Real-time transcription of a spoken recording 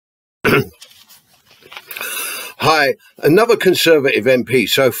Hi, another Conservative MP,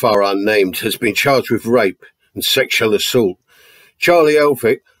 so far unnamed, has been charged with rape and sexual assault. Charlie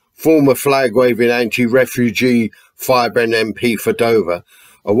Elphick, former flag-waving anti-refugee Firebrand MP for Dover,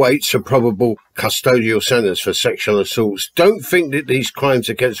 awaits a probable custodial sentence for sexual assaults. Don't think that these crimes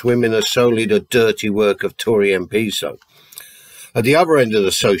against women are solely the dirty work of Tory MPs, though. At the other end of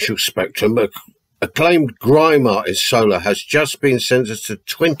the social spectrum, acclaimed grime artist Solo has just been sentenced to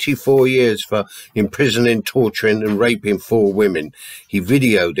 24 years for imprisoning, torturing and raping 4 women. He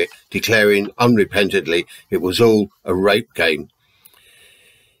videoed it, declaring unrepentantly it was all a rape game.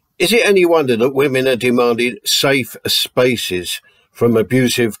 Is it any wonder that women are demanding safe spaces from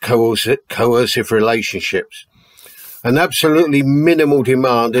abusive, coercive relationships? An absolutely minimal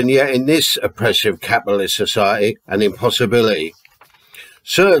demand, and yet in this oppressive capitalist society, an impossibility.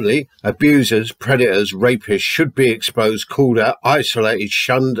 Certainly, abusers, predators, rapists should be exposed, called out, isolated,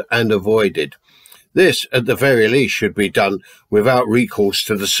 shunned and avoided. This, at the very least, should be done without recourse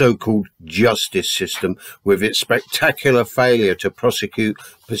to the so-called justice system, with its spectacular failure to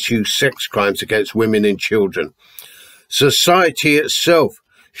pursue sex crimes against women and children. Society itself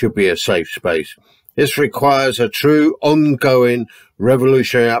should be a safe space. This requires a true, ongoing,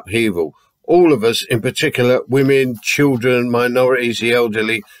 revolutionary upheaval. All of us, in particular women, children, minorities, the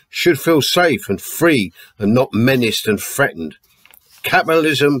elderly, should feel safe and free and not menaced and threatened.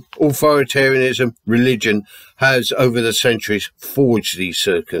 Capitalism, authoritarianism, religion has, over the centuries, forged these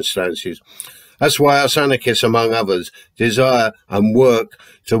circumstances. That's why us anarchists, among others, desire and work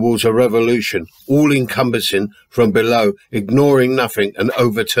towards a revolution, all-encompassing from below, ignoring nothing and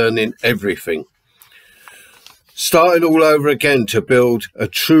overturning everything. Starting all over again to build a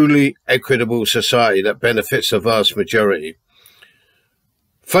truly equitable society that benefits the vast majority.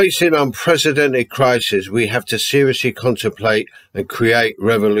 Facing unprecedented crisis, we have to seriously contemplate and create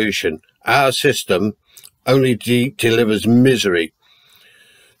revolution. Our system only delivers misery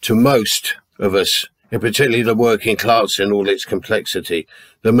to most of us, and particularly the working class in all its complexity,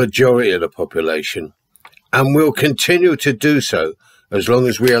 the majority of the population, and will continue to do so as long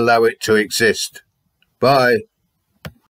as we allow it to exist. Bye.